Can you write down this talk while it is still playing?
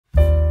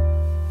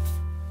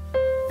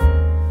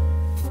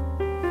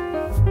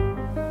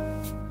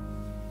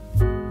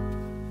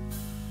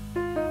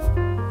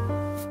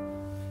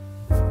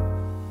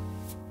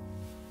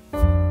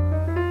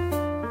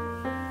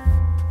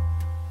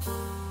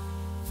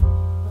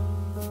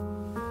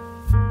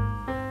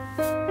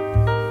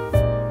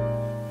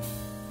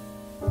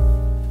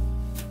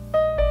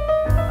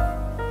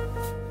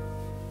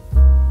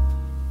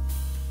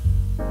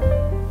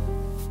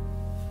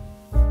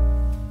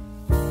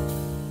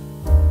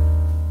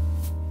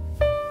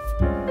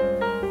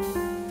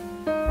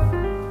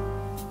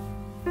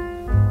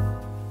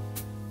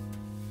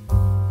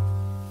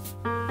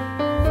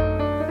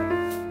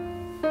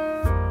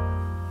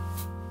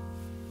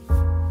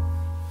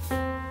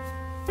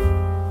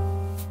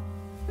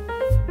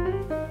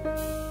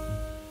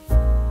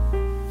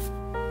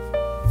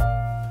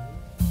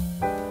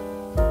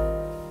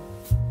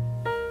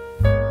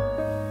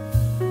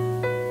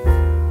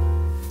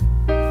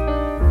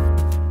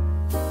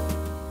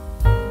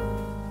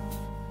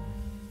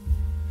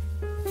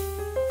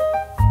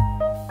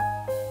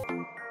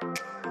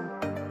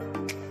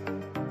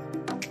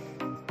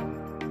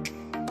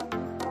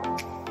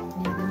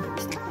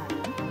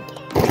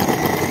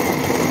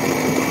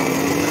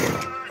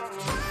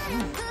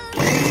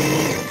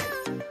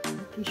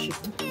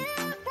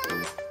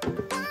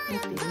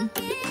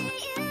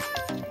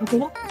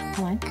Okay na?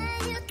 Kumain?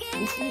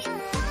 Yes, yes.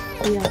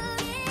 Kaya,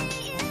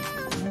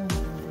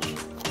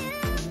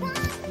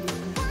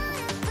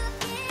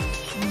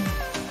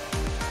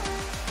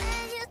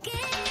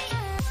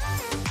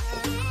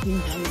 yun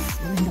guys,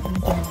 maganda ko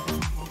ng kinain ko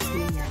sa box.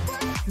 Kaya yan,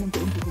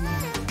 nagtuunti ko muna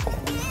ng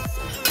guys.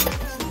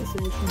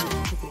 Sila siya na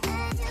lang siya po.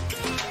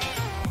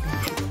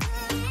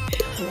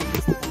 Kaya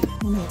guys,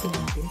 manutin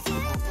natin sa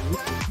baboy.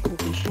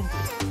 Okay siya.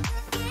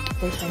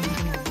 First time yung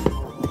kinain ko,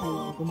 ay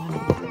gumamit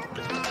ko.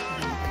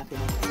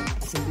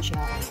 Kasi hindi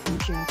siya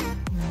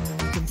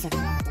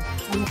pinasarang ako.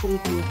 Ano po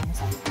ikaw yung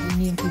pinasabi?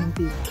 Yun yung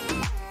pinumpila.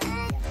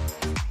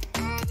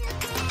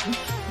 Ayan.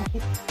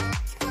 Bakit?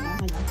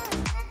 Tama lang.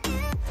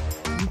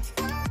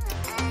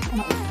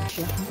 Naubos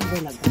siya. Ang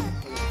dalaga.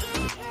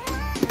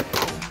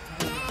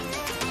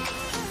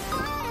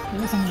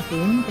 Ilasang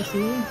natin kasi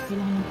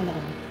kailangan ng pala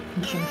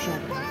hindi siya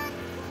masyado.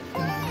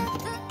 Ayan.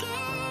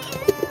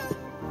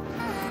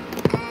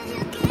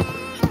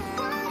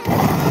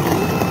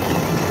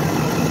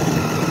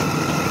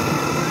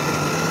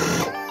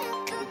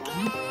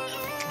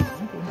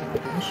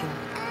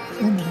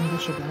 Maganda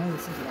siya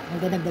guys.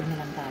 Magdadagdag na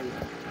lang tayo.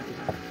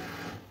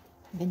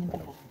 Ganyan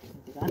pala.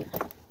 Diba?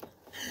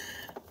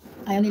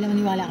 Ayaw nila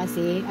maniwala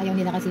kasi. Ayaw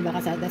nila kasi baka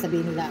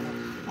sabihin nila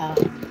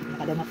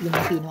nakadamap yung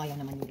mga pino. Ayaw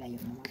naman nila yung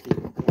mga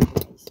pino. Kaya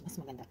guys, mas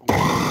maganda pala.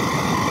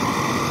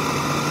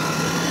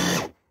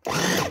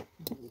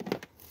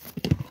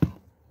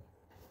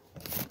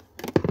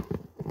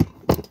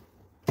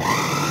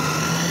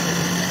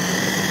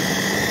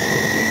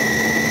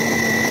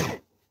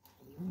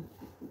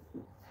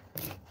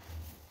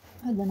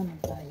 Ada naman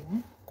tayo.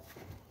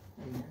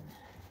 Ayan.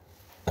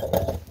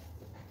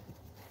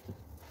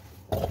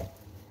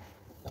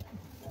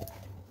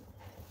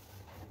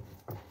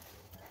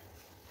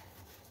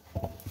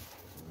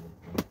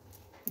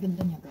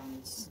 Ganda niya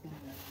guys.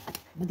 Ganda.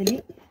 Madali.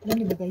 Alam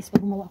niyo ba guys,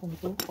 pag gumawa ako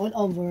nito, all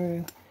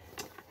over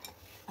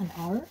an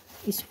hour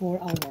is 4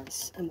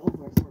 hours. All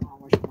over 4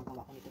 hours yung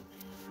magawa ko nito.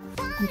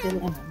 Until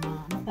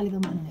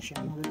talagang maano na siya.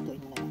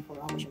 Malutuin na lang.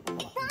 4 hours yung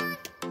magawa ko nito.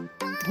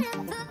 Bakit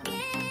naman?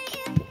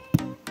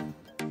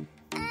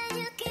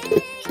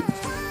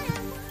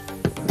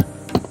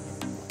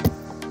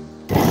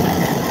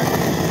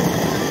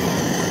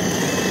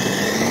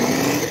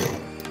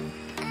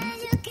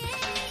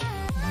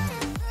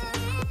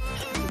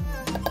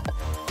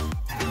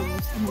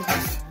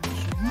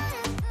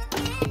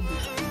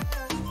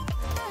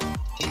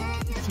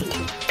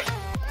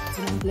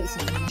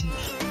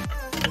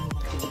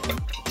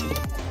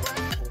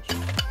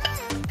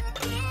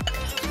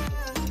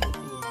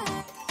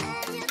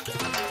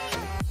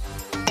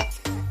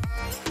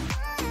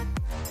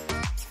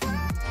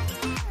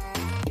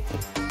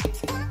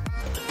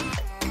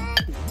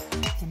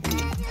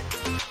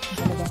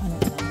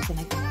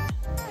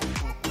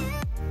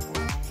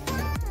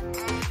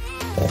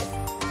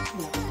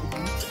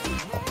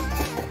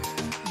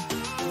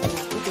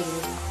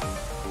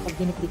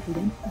 Dinikdik ko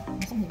yan.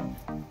 Nasaan yun?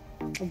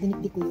 Pag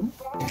dinikdik ko yun,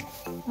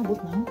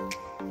 abot na.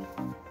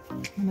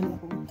 Namali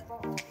ako.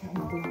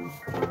 Naamot ko yun.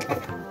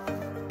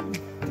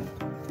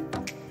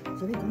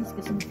 Sorry guys,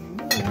 kasi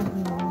wala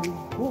yung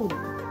code.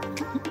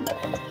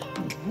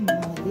 Ayan,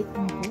 namali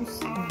ang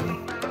post.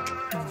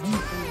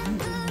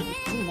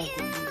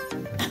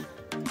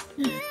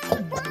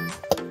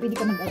 Pwede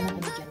ka mag-add na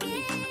kami dyan.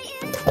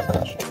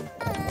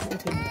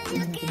 Okay,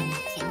 tingnan natin yung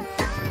sa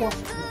pork.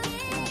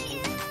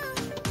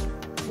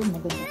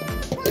 Maganda ka.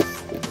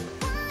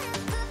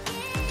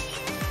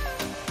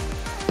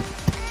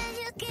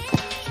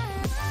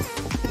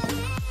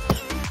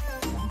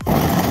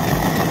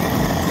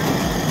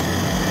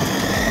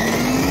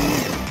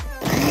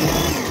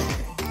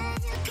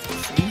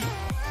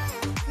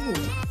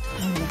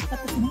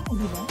 Tapos na, o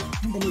diba?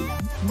 Madali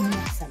lang.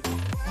 Manakasal.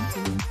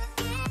 Okay.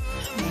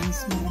 Guys,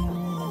 marami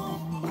naman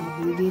tayong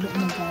bibili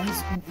naman guys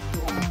kung ito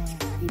ang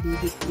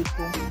ididikdik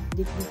ko.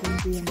 Dikdik ko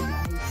ito yan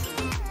guys.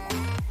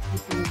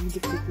 Ito yung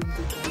dikdik ko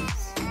ito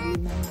guys. May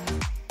mga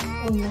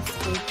almost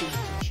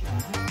 14 siya.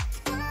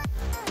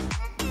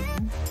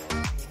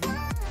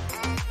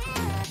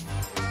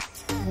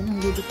 Yan ang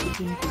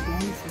didikdikin ko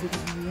guys.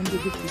 Yan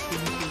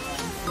didikdikin ko guys.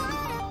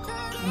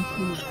 Ang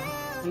hula.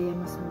 Kaya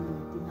mas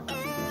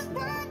pinakabilis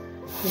lang.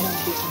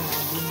 Pinagdik na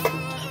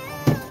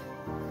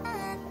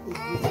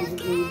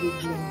binibigyan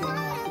i-blend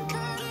lang natin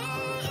yung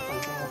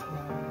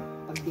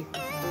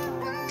pagdikdik ng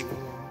baboy.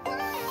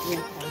 Kaya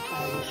try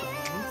tayo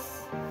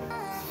guys.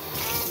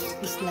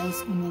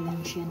 I-slice mo na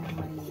lang siya ng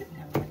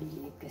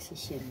maliliit kasi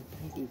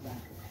syempre, diba?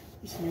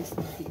 I-slice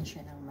natin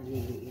siya ng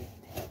maliliit.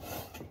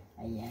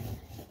 Ayan.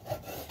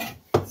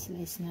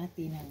 I-slice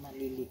natin ng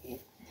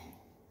maliliit.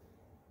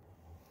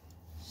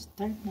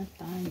 Start na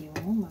tayo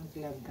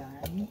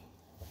maglagay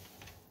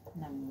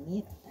ng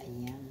meat.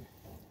 Ayan.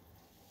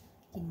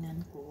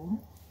 Tingnan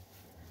ko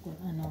kung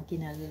ano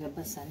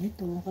kinalalabasan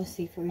nito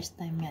kasi first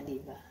time nga,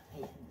 diba?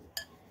 Ayan.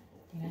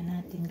 Tingnan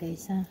natin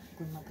guys ha,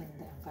 kung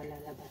maganda ang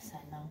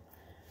kalalabasan ng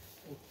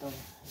ito.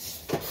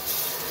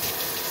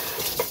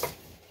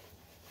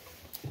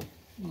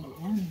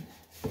 Ayan.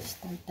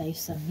 Start tayo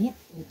sa meat,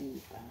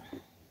 diba?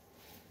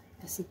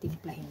 Kasi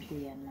timplahin ko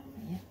yan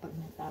mamaya pag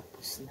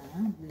natapos na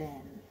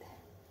blend.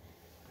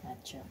 At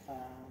saka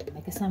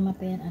may kasama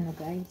pa yan ano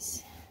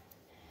guys,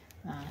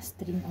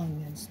 string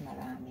onions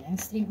marami.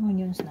 Ang string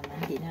onions naman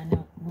di na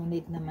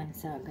ngunit naman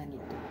sa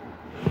ganito.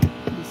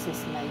 Isa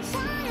slice.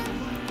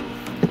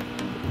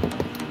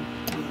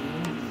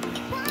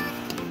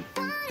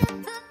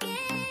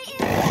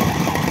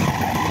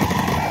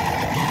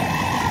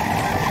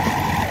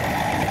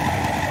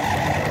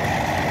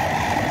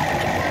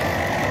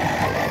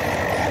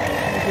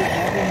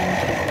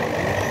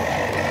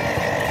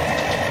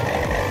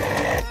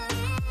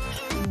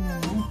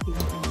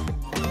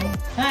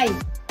 Hi.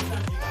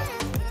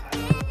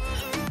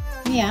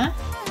 Mia?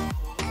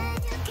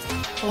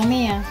 Oh,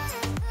 Mia.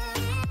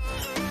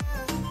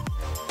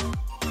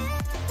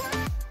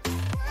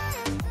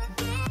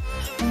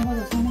 Ano ko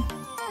doon? Sana?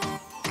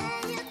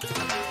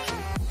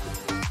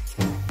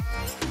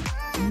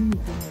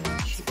 Ito naman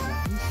siya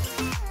guys.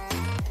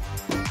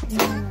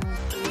 Tingnan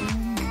natin.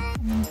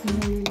 Ang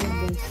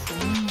pinalilabas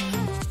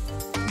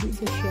hindi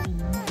ko siya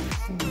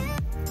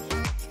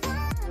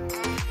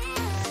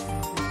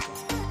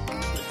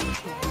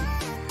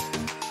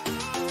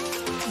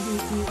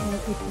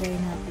i-try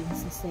natin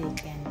sa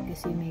second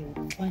kasi may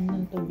pan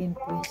ng tugin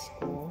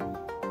presko.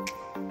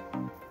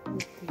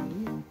 Okay.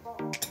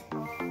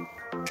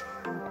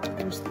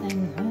 First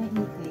time kaya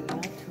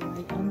try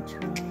and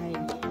try.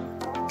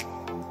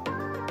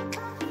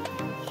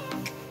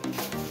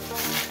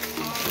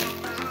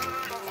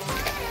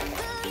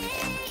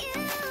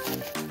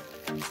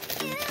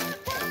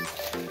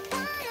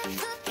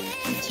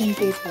 Kitchen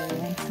paper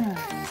yan ha.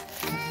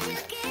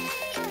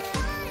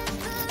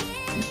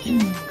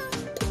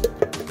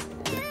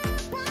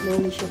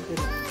 Slowly siya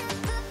pula.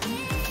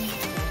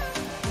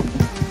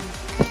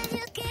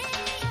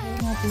 Kaya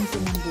natin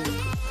sinambol.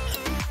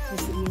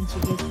 Kasi yun siya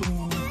guys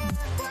tingnan.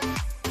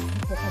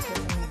 Ito kasi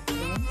ito.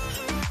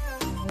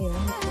 Ayun,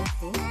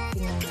 ito.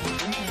 Tingnan natin.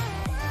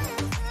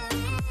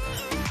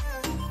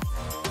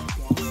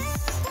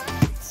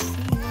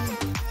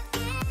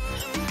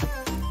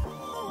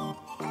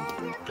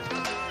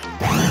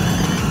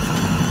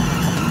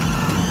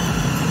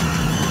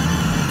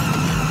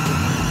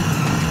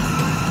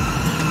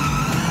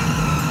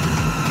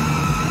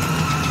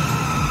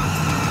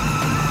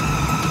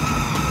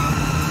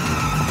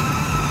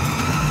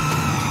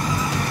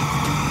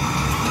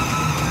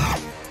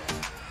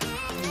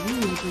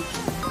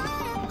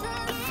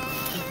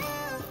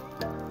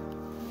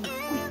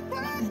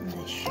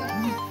 Maganda siya.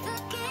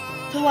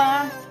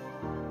 Tuwa.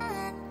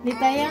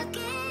 Litaya.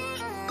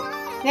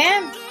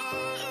 Kem.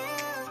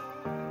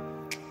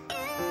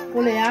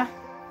 Kulay ah.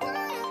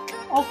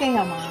 Okay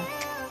nga ma.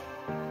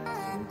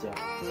 진짜.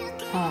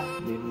 Ah.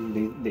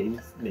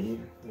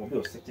 我邊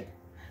度識啫？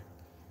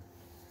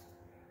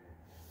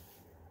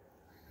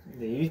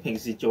你平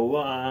時做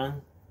啊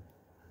嘛？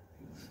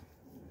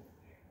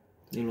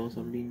你攞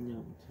手黏又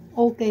唔知。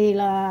Okay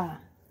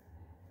啦。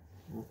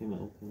OK 咪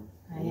OK 咯。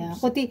係啊，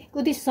嗰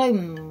啲水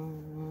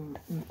唔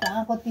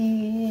打嗰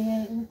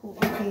啲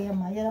OK 啊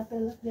嘛，一粒一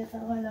粒一得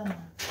開啦嘛，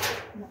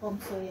冇咁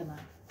水啊嘛。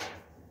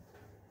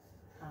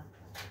啊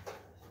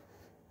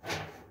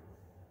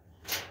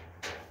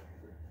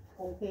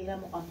OK 啦，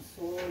冇咁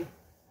水。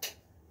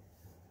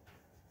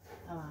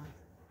啊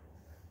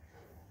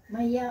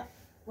，Maya,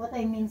 what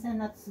I mean sa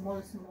not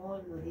small,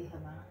 uli ha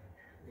ba?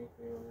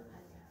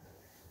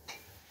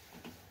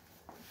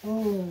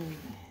 Oh.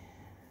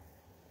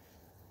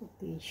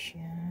 Okay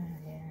siya.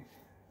 Ayan.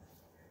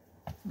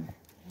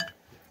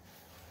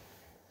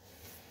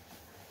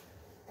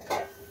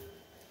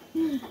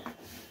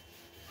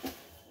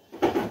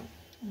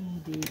 Oh,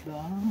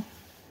 diba?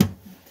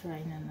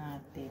 Try na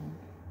natin.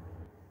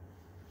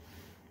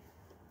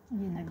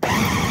 Ayan,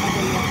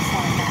 nag-alawang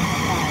sana na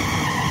tayo.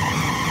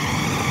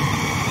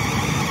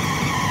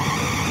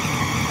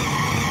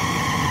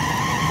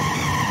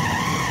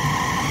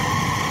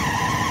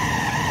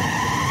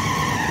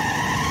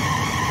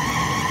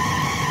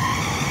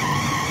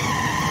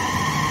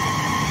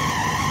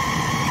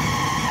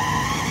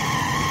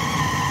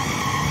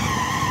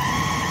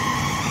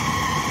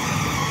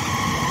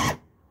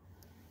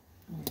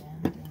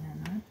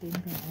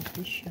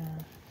 Siya,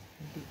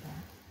 diba?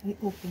 Ay,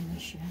 open na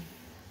siya.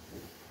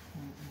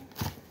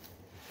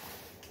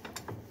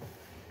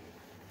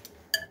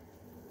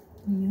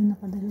 Ayun,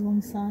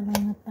 nakadalawang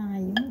salang na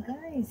tayo,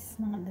 guys.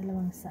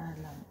 Nakadalawang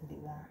salang,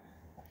 diba?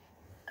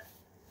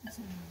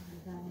 So,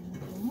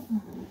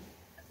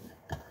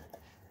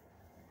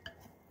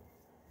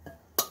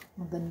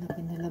 maganda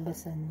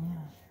pinalabasan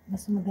niya.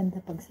 Mas maganda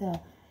pag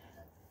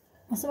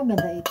mas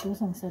maganda ito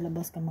sa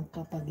labas ka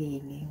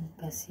magpapagiling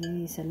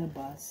kasi sa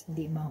labas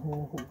hindi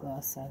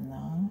mahuhugasan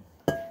ng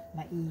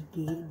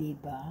maigi,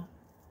 diba?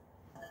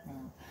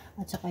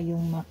 At saka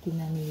yung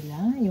makina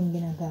nila, yung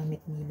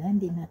ginagamit nila,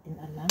 hindi natin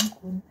alam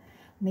kung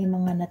may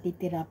mga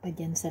natitira pa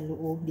dyan sa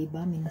loob,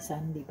 diba?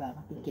 Minsan, diba?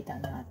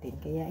 Makikita natin.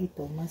 Kaya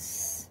ito,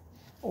 mas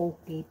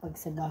okay pag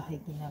sa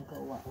bahay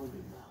ginagawa, o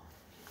diba?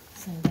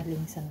 Sandali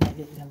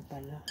lang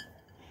pala.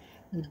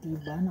 O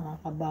diba?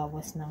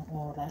 Nakakabawas ng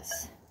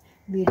oras.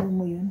 Biro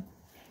mo yun.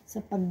 Sa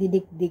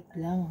pagdidikdik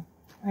lang.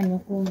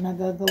 Ano, kung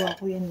nagagawa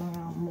ko yan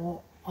mga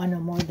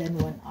more than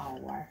 1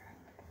 hour.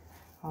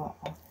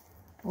 Oo.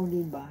 O,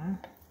 diba?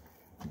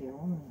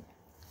 Yun.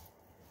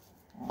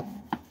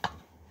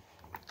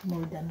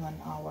 More than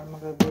 1 hour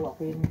magagawa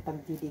ko yung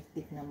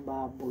pagdidikdik ng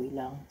baboy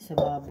lang. Sa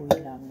baboy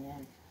lang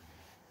yan.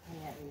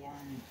 Kaya,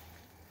 ayan.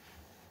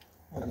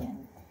 Ayan.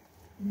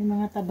 May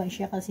mga taba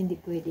siya kasi hindi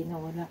pwede na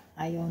wala.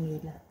 Ayaw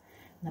nila.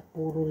 Na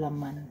puro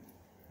laman.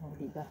 O,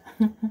 diba?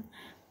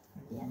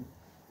 Ayan.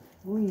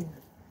 Uy,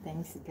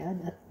 thanks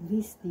God. At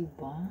least,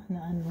 diba,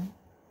 na ano,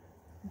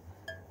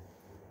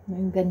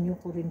 nainganyo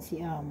ko rin si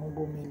Amo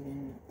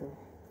bumili nito.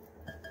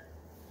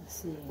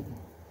 Kasi,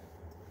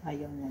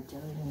 ayaw na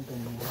dyan yung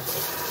ganyan.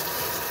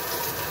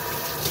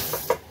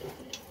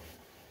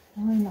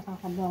 Ay,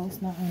 nakakabawas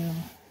na ano,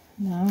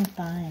 ng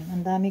time.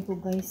 Ang dami ko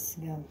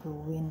guys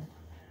gagawin.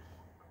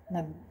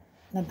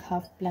 Nag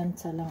half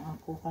plancha lang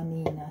ako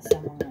kanina sa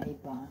mga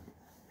iba.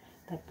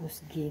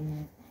 Tapos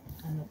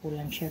ano ko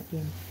lang siya,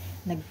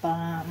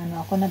 nag-on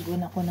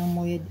ako ng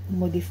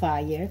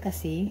modifier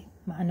kasi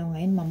maano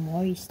ngayon,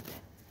 ma-moist.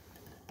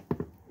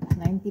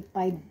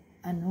 95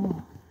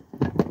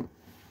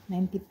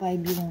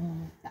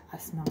 yung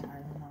taas ng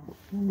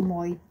yung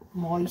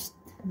moist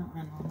ng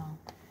ng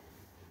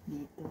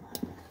dito.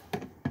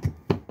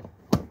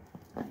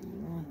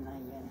 Ayun.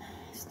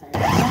 Start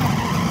na.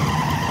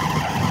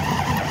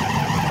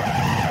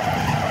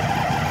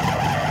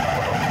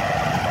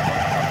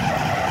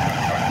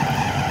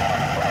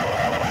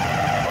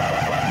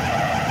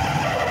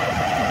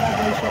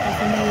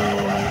 Kasi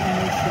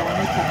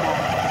may taba.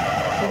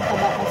 Yung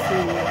taba kasi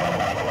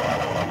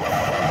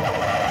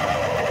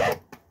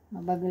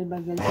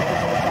mabagal-bagal siya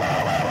pag may taba.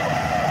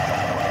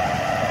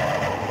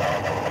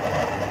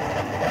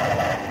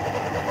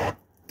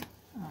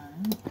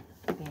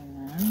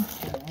 Ganyan.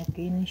 So,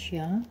 okay na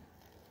siya.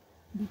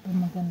 Hindi pa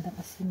maganda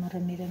kasi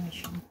marami-rami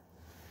siyang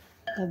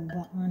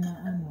taba na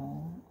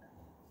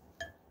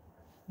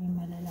may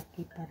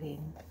malalaki pa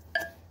rin.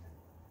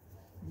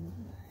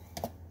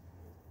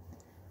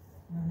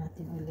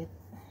 Natin ulit.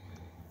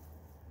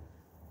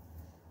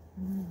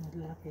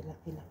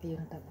 Laki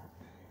yung taba.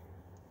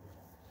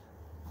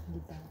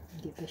 Diba?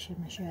 Hindi pa siya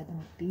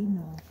masyadong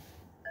pino.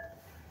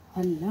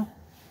 Hala.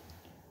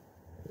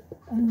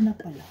 Ano na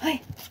pala?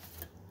 Ay!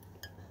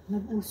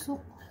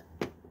 Nag-usok.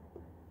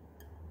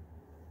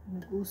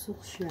 Nag-usok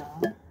siya.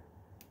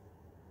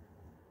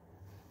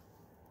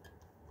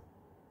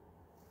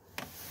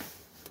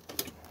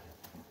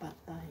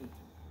 Patay.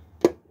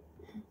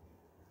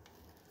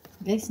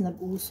 Guys,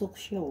 nag-usok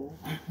siya, oh.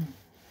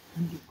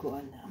 Hindi ko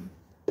alam.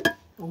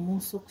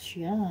 Umusok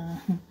siya.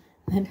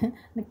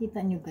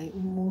 Nakita nyo, guys,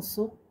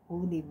 umusok.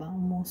 Oh, diba?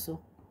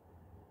 Umusok.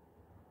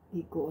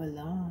 Hindi ko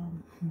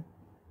alam.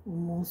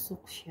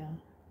 Umusok siya.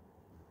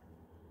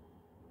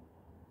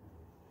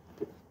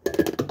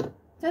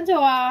 Saan siya?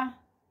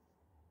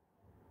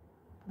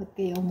 Ba't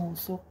kaya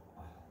umusok?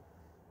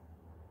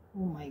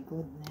 Oh my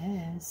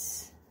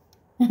goodness.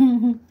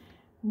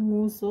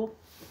 Umusok.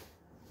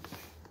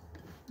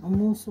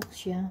 Umusok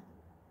siya.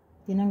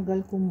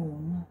 Tinanggal ko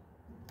muna.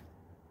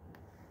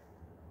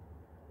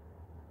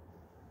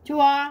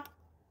 Chua!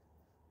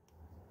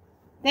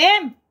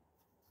 Tim!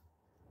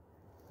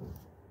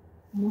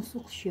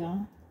 Umusok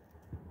siya.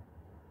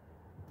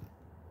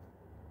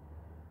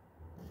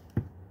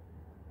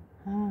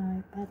 Hi,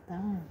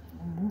 patay.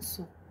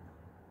 Umusok.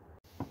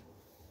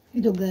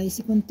 Ito guys,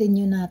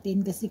 i-continue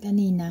natin kasi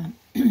kanina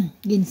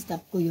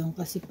ginstop ko yung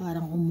kasi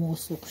parang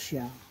umusok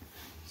siya.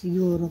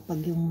 Siguro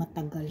pag yung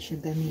matagal siya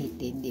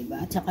gamitin, di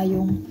ba? At saka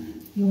yung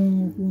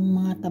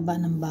mga taba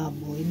ng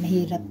baboy,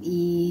 mahirap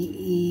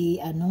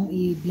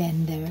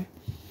i-blender.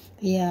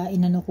 Kaya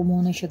inano ko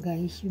muna siya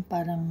guys, yung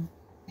parang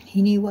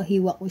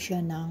hiniwa-hiwa ko siya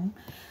ng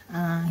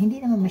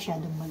hindi naman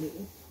masyadong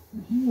maliit.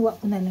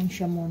 Hiniwa ko na lang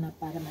siya muna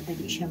para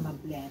madali siya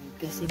ma-blend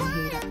kasi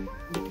mahirap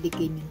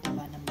dikdikin yung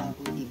taba ng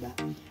baboy, di ba?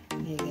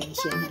 Okay guys,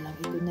 yan na lang.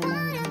 Ito na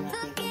lang yung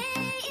natin.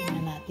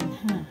 Tingnan natin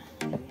ha.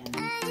 Ayan.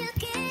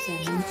 Isa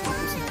na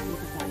tapos natin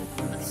ito para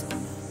mag-mix ko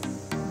na.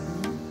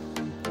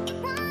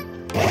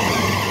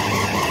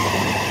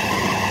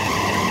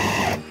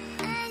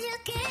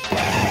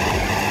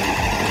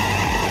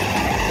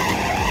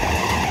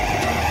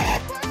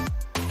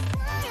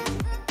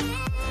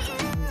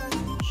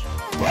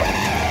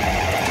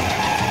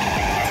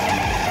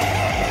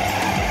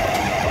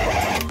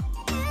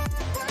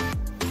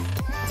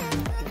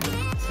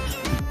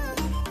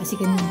 Kasi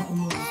kanina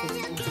umusok.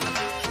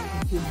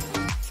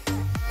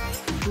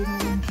 Hindi na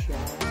lang siya.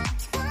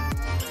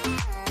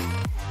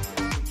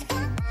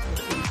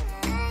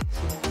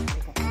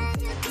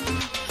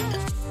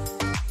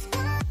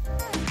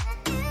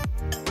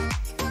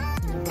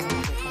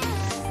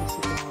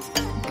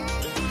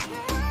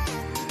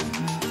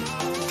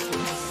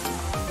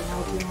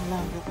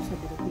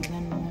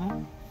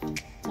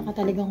 Saka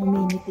talagang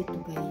uminit ito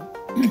guys.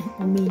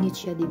 Uminit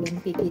siya, di ba?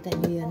 Makikita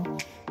nyo yan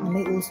na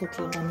may usok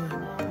siya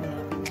kanina.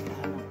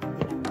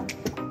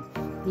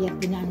 Kaya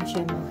pinaano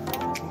siya mo.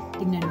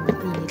 Tingnan mo,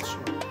 init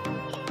siya.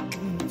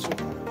 Init siya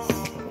guys.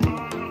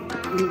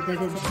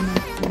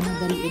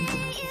 Madaliin ko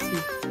na kasi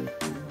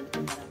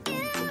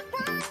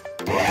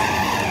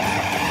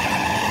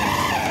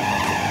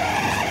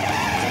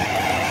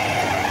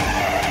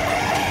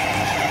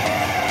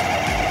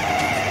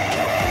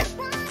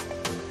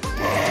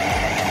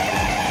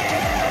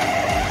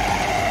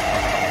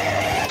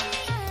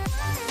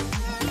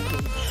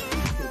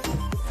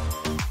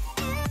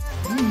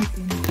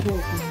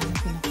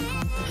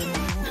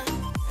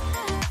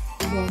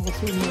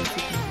kasi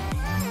umusik na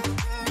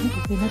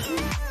okay na ito.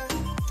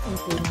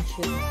 Okay na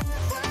siya.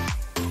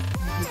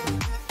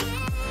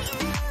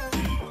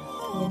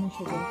 Ayan na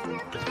siya guys.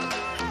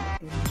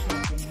 Okay na siya.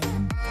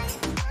 Ganyan.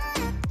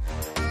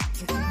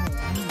 Ito na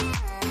yan.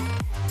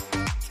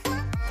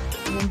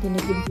 Ayan,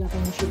 tinitimpla ko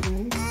na siya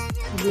guys.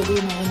 Naglagay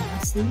na ako ng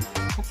asin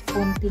at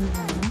konting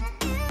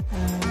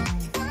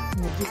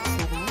magic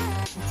sarap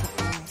at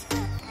saka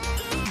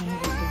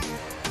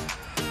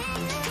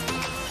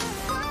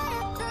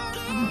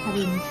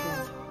rin siya.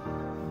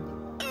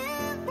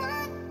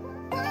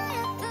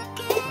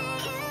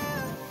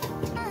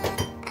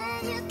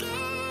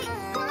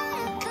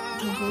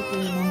 Nakita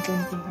yung mga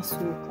konting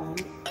asukal.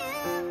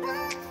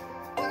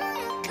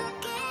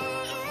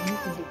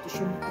 Dito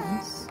siya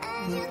matamis.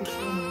 Dito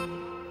siya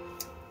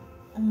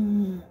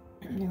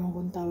ewan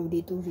kong tawag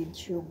dito, red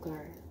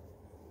sugar.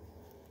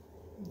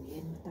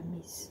 Yan,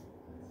 matamis.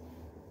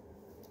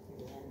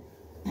 Yan.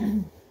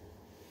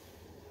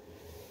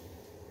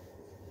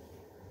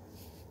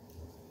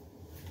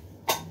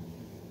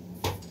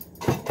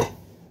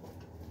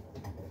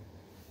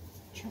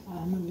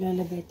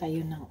 Maglalagay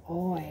tayo ng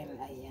oil.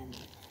 Ayan.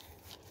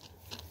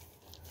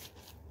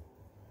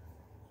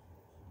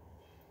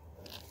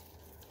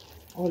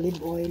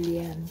 Olive oil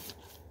yan.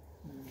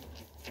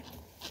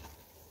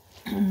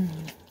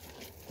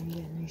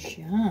 Ayan na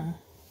siya.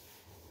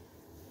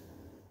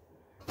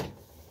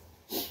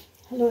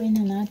 Haluin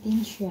na natin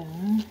siya.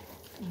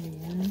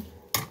 Ayan.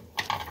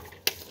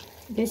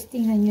 Guys,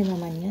 tingnan nyo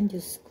naman yan.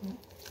 Diyos ko.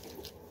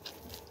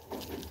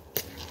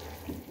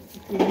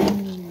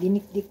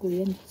 Dinikdik ko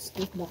yan.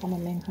 Baka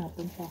mamayang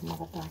hapon pa ako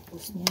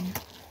makatapos niyan.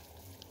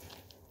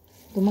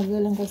 Tumagal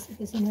lang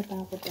kasi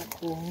natakot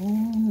ako.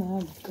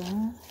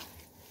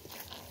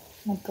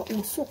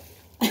 Nagkausok.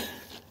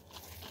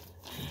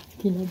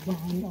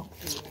 Kinabahan ako.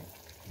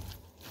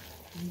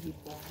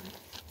 Diba?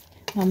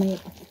 Mamaya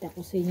pakita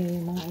ko sa inyo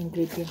yung mga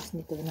ingredients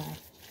nito na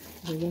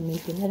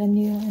gagamitin. Alam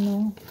niyo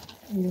yung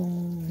yung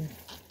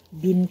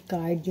bean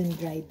card, yung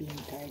dry bean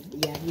card.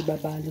 Yan,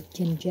 ibabalot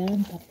yan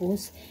dyan.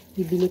 Tapos,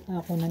 bibili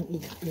pa ako ng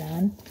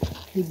eggplant.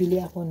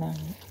 Bibili ako ng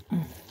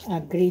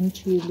green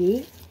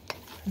chili.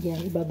 Yan,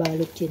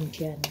 ibabalot yan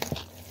dyan.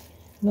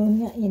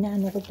 Noon nga,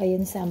 inaano ko pa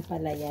yan sa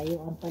ampalaya.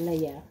 Yung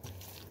ampalaya,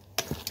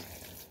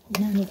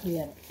 inaano ko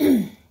yan.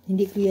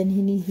 Hindi ko yan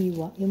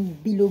hinihiwa. Yung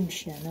bilog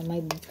siya, na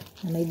may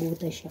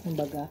butas siya.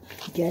 Kumbaga,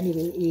 dyan,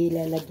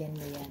 ilalagyan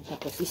mo yan.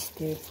 Tapos,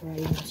 stir fry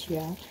mo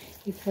siya.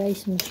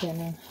 I-fries mo siya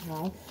ng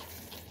half.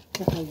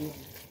 Saka yun.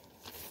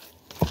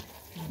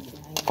 Ayan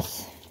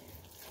guys.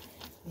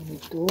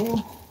 Ito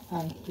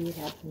ang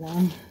hirap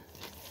ng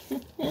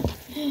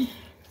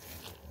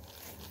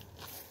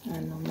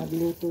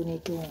magluto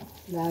nito.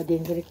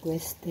 Laging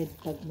requested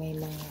pag may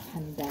mga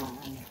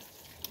handaan.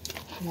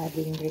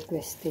 Laging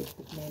requested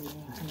pag may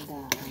mga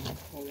handaan.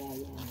 Kaya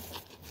yan.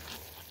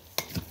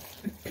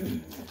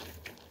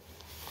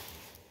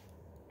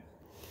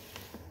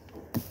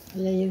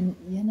 Wala yun.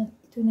 Yan at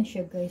ito na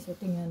siya guys. So,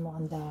 tingnan mo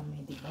ang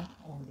dami, diba?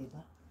 O, diba?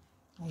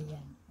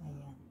 Ayan,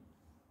 ayan.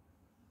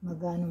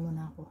 Magano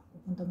muna ako.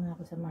 Pupunta muna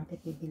ako sa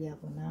market. Bibili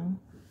ako ng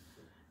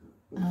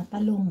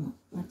talong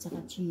at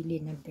saka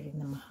chili na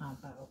green na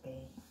mahaba.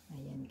 Okay.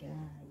 Ayan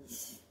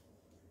guys.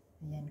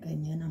 Ayan,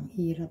 ganyan ang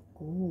hirap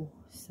ko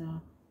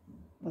sa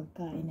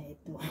pagkain na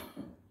ito.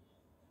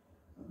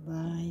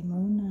 Bye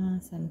muna.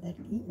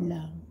 Sandali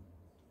lang.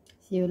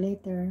 See you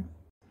later.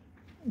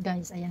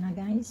 Guys, ayan na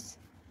guys.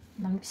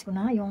 Namix ko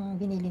na yung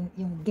biniling,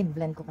 yung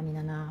ginblend ko kanina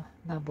na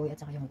baboy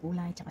at saka yung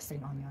gulay at saka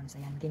string onions.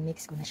 Ayan,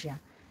 ginmix ko na siya.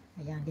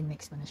 Ayan,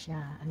 ginmix ko na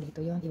siya.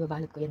 Andito yun,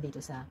 ibabalot ko yan dito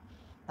sa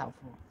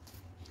tofu.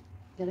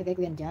 Ilalagay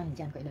ko yan dyan.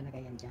 Dyan ko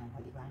ilalagay yan dyan.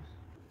 O, diba?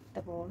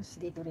 Tapos,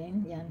 dito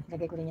rin, yan.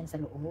 Lagay ko rin yan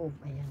sa loob.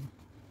 Ayan.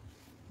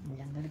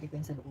 Ayan, lalagay ko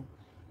yan sa loob.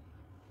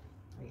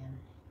 Ayan.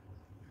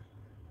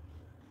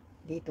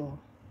 Dito.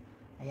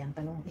 Ayan,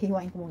 talong.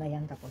 Hiwain ko muna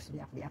yan. Tapos,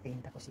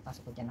 biak-biakin. Tapos,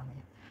 ipasok ko dyan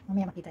mamaya.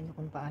 Mamaya makita nyo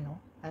kung paano.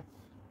 At,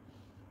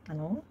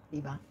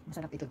 diba?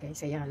 Masarap ito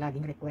guys. Kaya,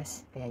 laging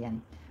request. Kaya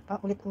yan.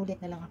 Paulit-ulit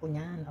na lang ako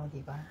nyan. O,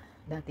 diba?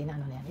 Dati na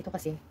yan. Ito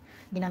kasi,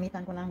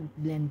 ginamitan ko ng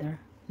blender.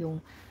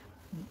 Yung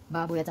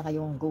baboy at saka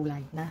yung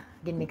gulay na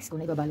ginmix ko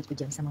na ibabalot ko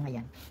dyan sa mga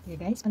yan. Okay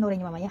guys,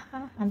 panoorin nyo mamaya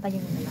ha, antayin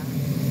nyo na lang.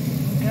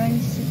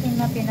 Guys, ito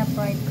na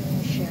pinafried ko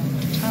na siya.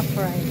 Half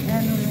fried.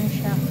 Ano lang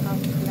siya, half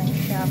lang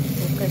siya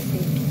po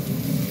kasi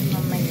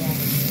mamaya.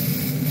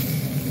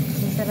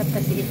 Masarap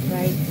kasi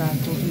i-fried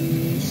bago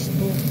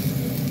i-stew.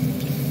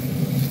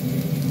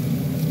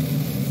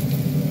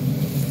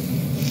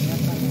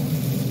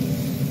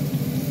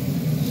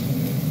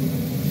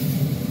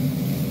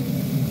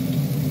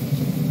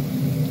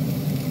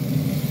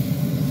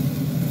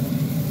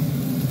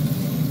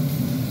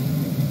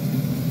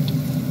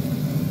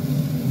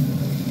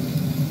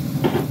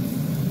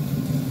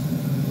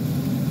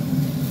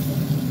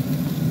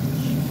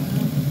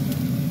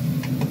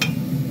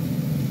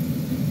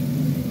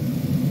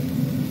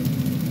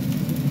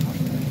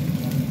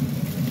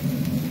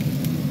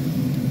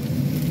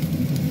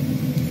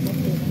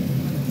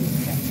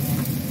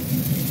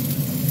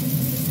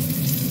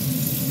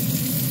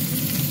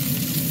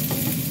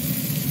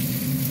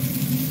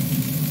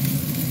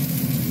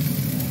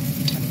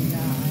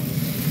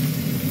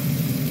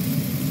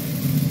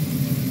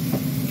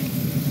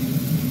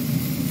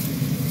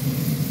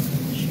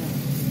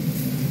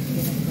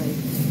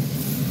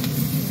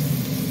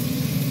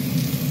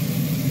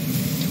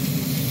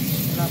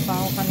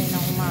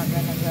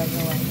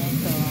 gagawa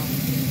nito.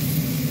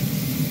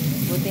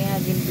 Buti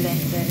nga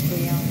blender ko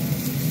yung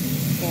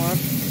pork.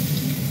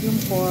 Yung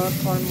pork,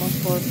 almost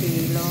 4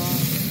 kilo.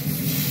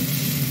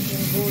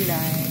 Yung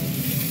gulay,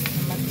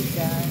 na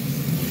matigas.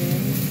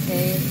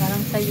 Then,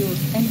 parang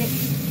sayote. Hindi.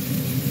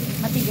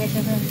 Matigas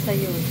siya sa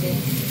sayote.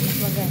 Mas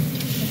maganda.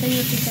 Sa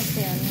sayote kasi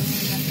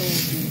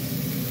natubig.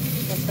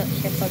 Basta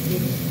siya pag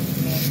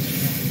mince.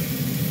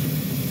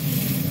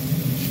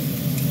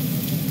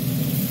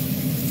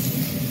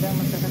 Diba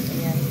masarap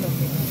yan. Ito,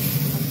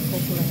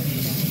 cook lang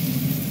siya.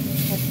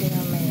 Kasi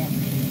mamaya,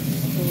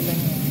 tulan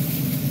yan.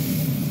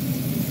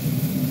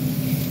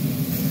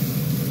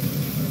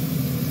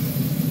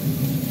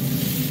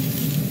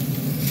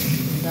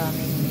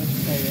 Daming meat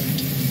kayo.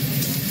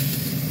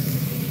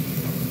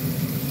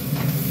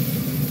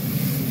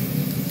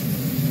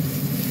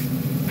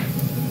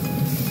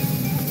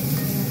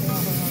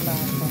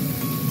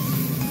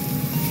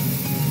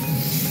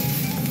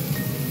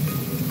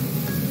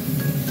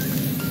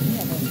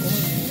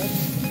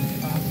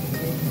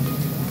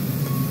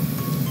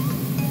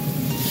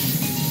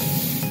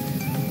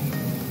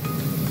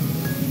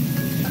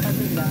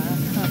 Kabilaan.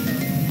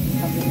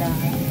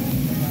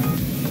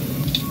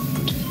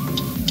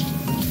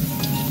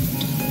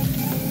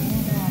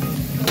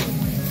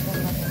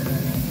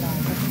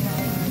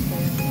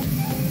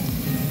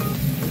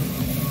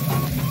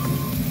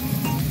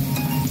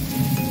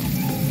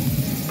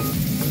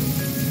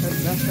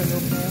 Sa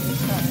loob na yung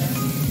isa.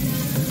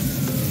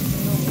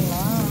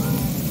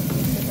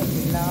 Sa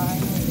kabilaan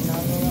yung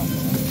ginagawa ko.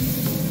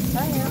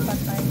 Kaya,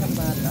 patay ka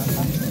bata.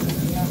 Patay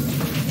na.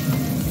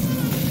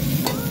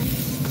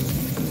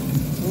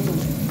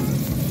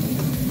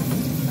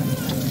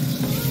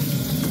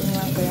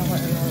 Tingnan ko yung kung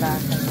anong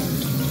lasa niya.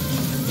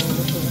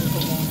 Lulutuin ko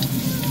muna.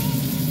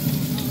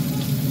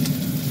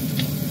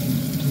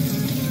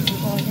 Hindi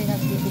ko kasi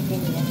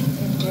nagtitikin niya.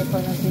 Siyempre pa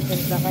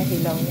nagtitimpla ka,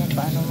 hilaw niya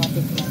paano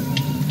matikman.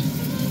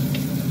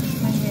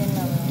 Ngayon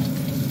lang,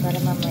 para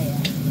mamaya.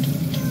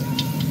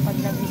 Pag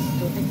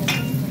nag-isto, tignan ko.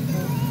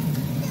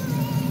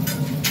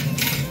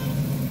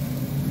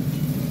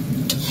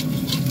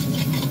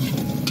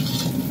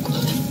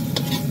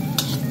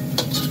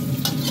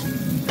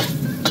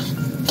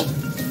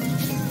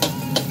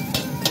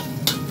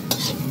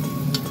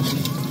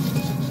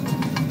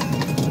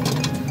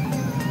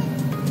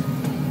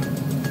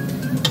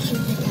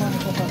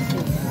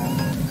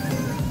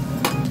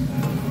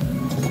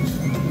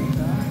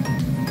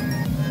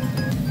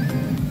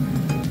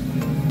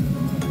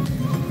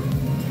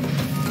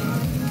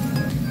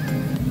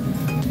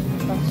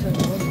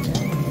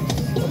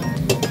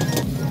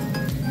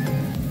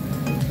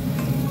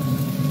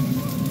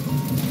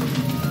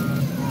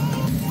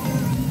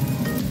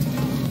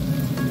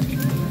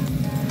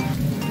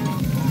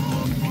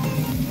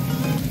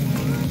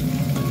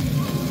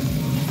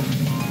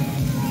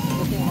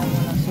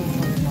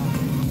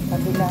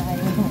 Kabilaan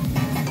nyo.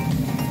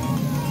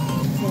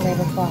 Kasi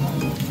meron pa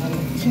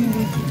akong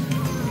chili.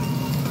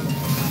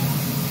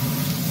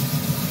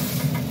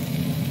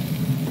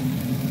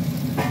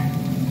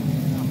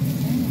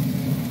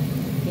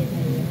 Okay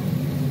na yun.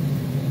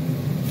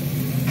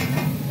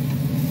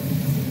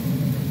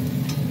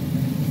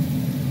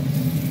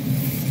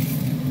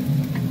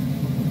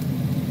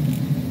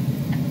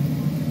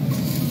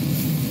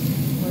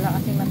 Wala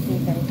kasi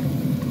mantika ito.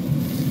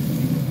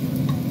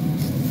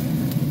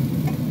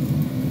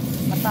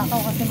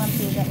 Matakaw kasi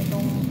mantika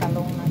itong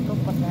talong na ito.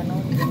 Pag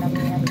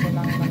dinamihan ko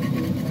ng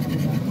mantika.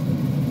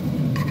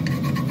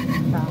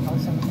 Takaw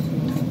sa mantika.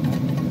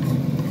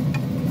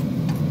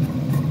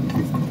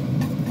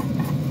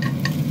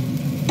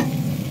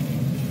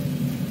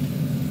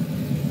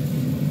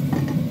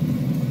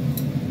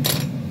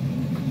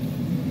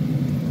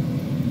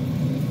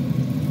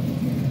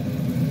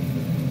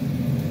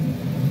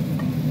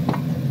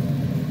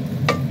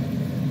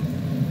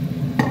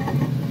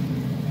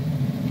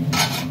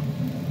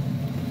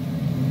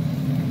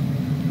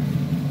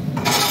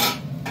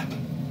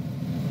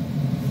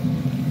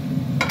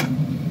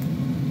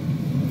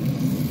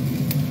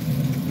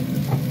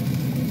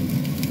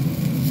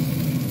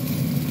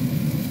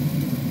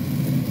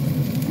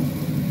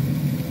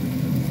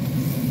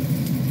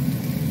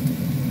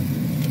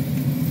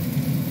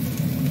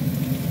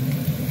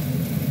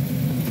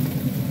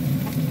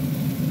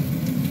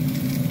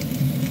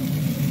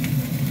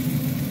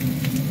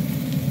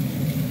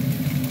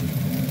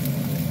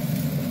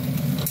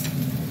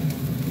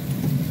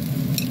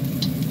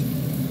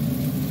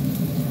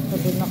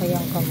 Doon na kaya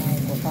ang kamay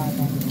ko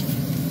para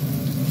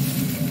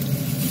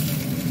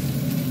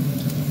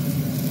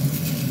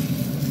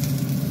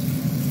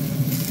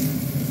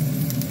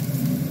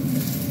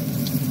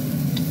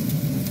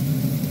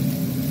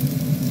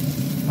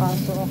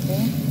paso,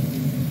 okay?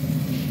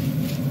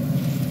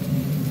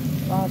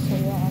 Paso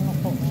yung ano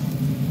ko.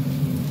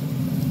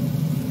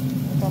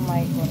 Ang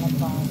kamay ko na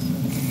paso.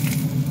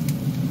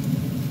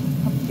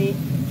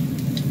 Update.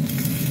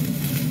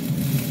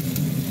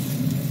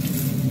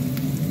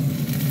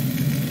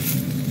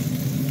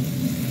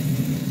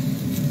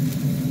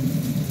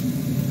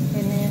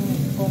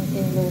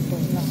 Konting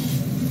luto lang.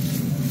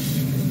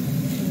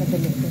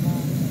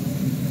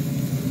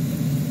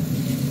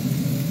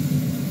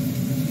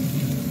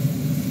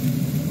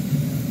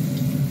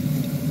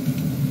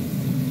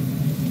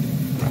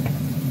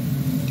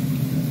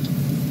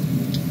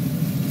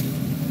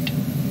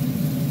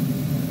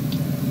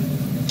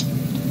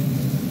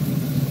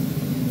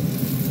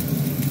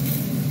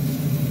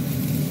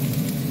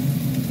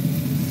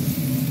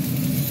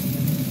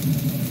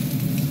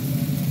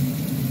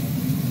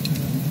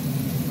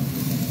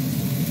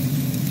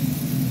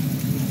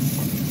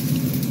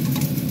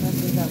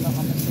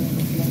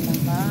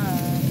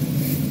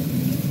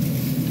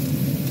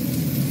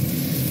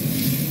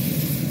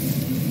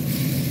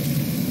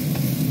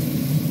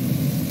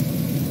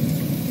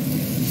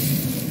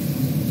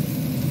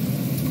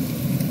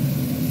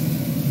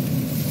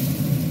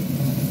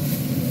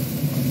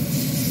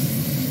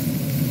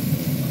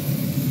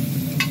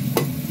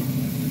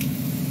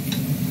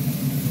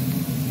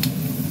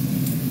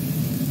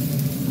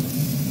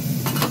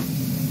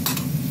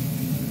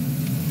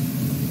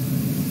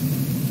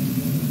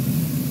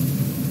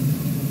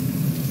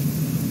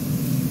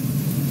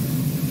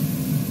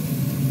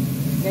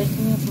 Guys,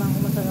 tinikman ko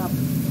masarap.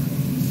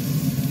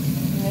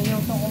 Ngayon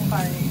ito kong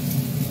curry.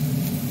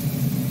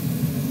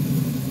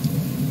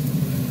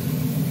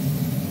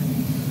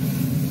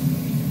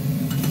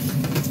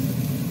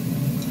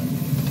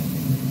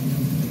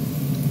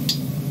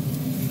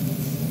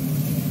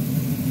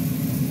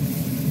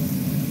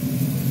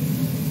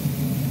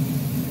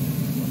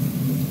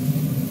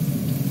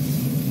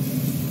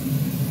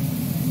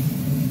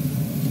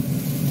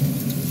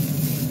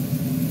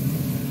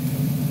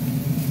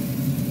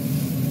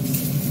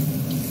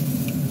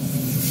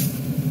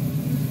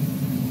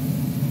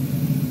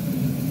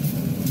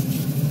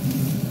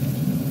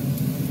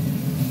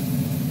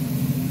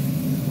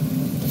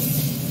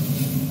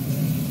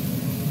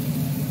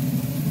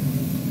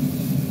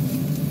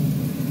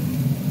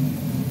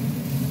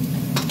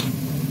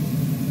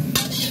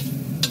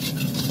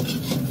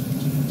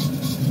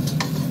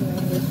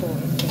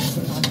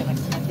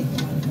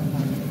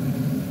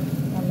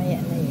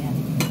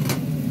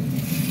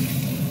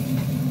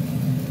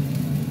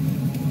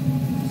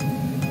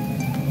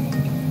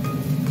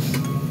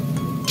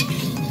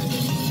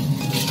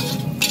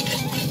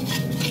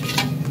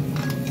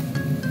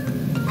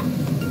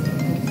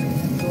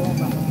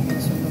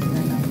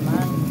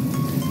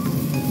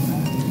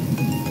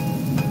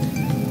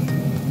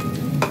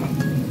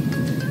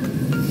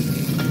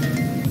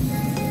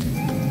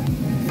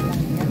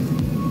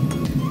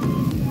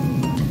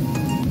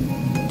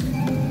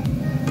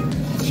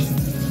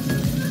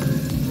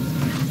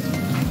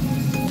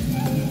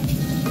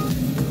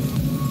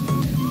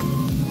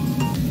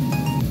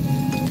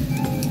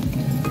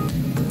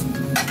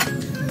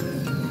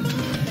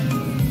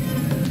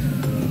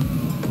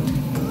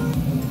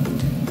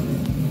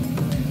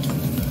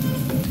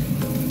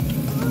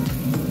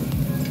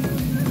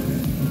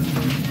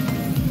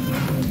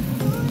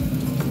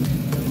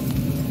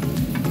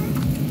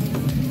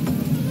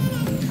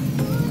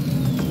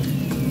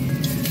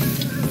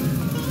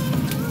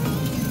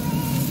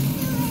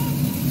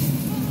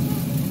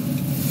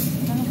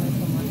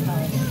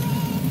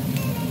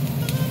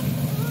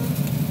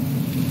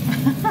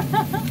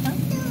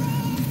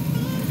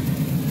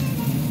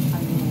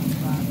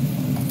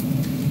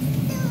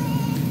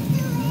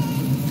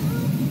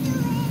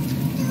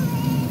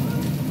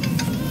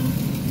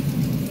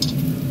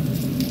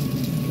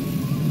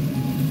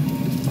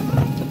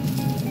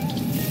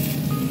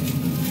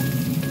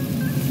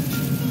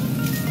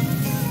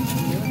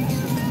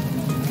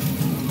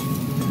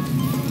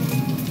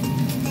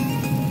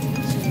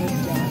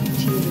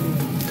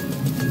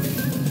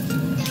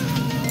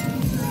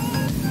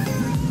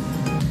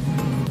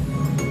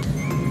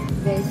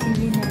 Guys,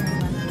 sili na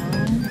naman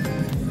yung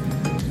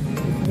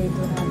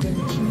i-flavor natin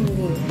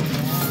chili.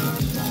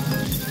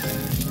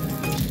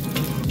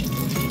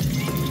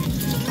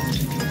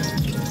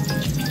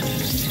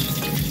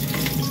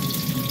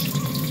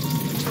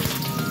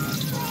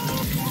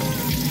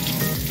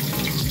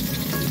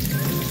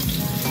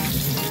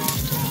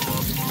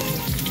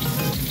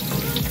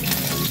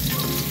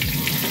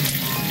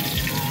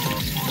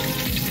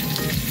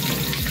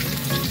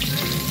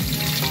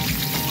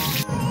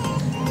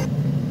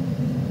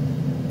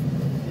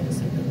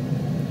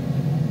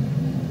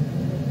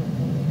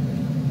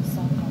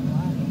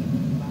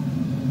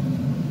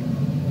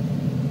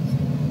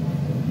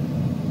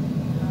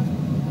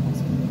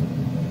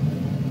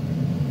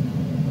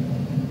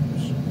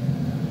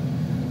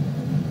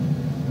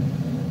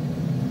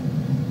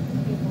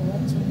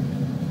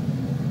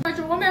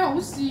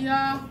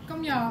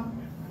今日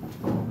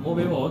唔好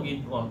俾我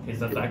見喎，其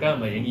實大家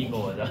唔係影呢個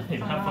㗎咋，其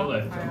他都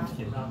係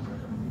其他。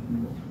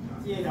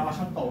啲嘢就話出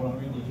道啦，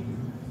呢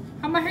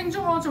係咪慶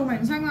祝我做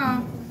明星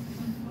啊？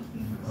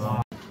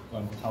啲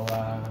唔透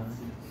啦，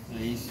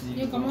你試。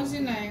要咁樣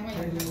先靚，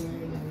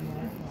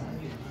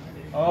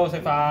我人好食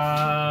飯。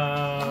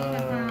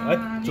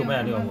誒做咩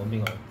啊？呢個揾邊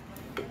個？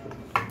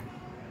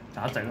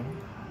打直咯。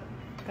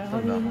得唔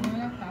得？留唔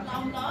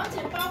留一隻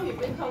鮑魚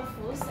俾舅父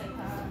食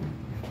啊？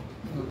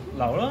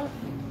留啦，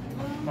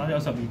反正有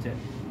12隻。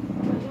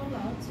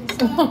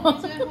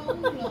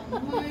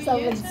收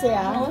一隻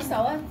啊！我手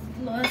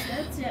攞一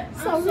隻，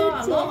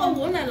攞個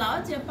碗嚟留一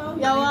隻鮑魚。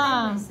有啊。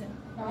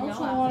搞錯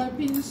你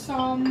偏心。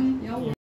有